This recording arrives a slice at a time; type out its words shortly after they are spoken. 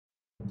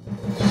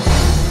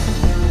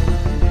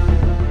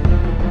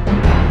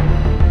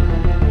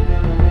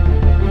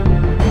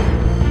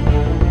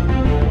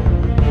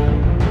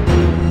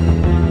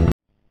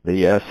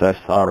the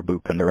SSR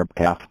Buccaneer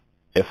Cafe.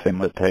 If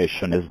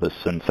imitation is the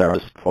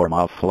sincerest form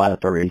of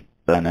flattery,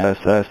 then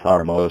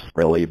SSR must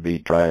really be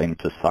trying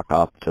to suck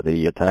up to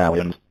the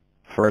Italians.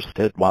 First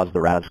it was the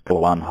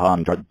Razkull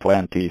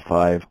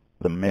 125,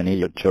 the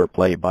miniature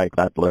playbike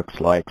that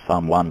looks like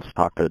someone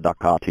stuck a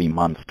Ducati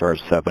Monster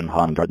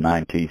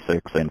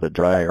 796 in the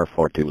dryer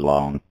for too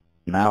long.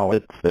 Now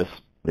it's this,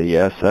 the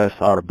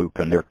SSR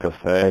Buccaneer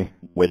Cafe,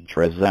 which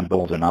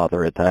resembles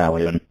another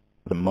Italian,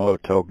 the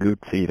Moto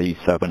Guzzi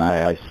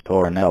V7i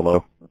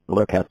Stornello.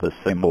 Look at the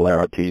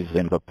similarities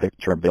in the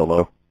picture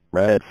below.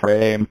 Red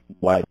frame,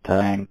 white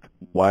tank,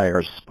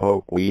 wire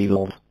spoke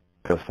wheels,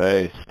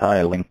 cafe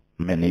styling,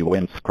 mini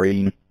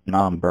windscreen,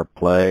 number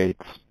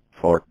plates,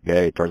 fork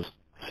gaiters,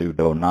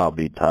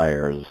 pseudo-knobby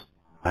tires.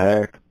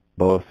 Heck,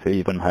 both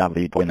even have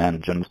the twin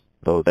engines,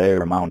 though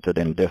they're mounted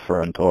in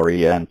different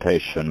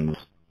orientations.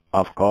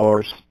 Of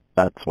course,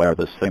 that's where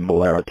the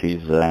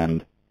similarities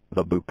end.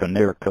 The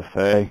Buccaneer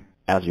Cafe,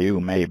 as you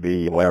may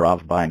be aware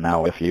of by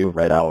now if you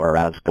read our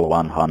Razkull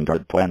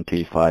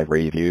 125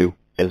 review,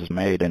 is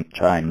made in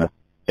China.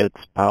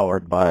 It's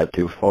powered by a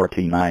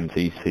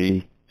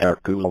 249cc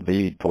air-cooled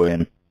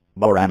V-twin.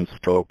 Bore and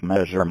stroke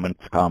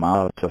measurements come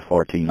out to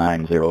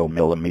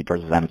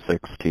 49.0mm and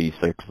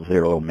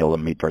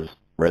 60.60mm,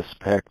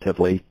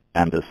 respectively,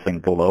 and a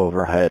single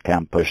overhead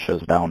cam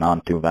pushes down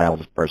on 2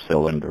 valves per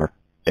cylinder.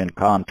 In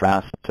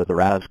contrast to the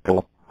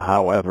Razkull,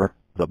 however,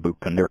 the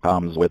Buccaneer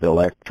comes with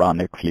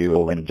electronic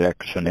fuel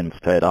injection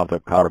instead of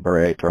a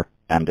carburetor,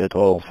 and it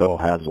also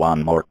has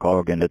one more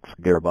cog in its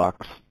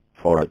gearbox,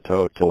 for a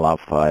total of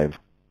 5.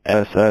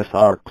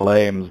 SSR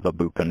claims the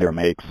Buccaneer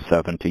makes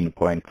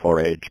 17.4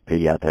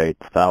 HP at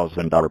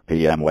 8,000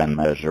 RPM when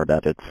measured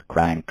at its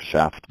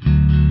crankshaft.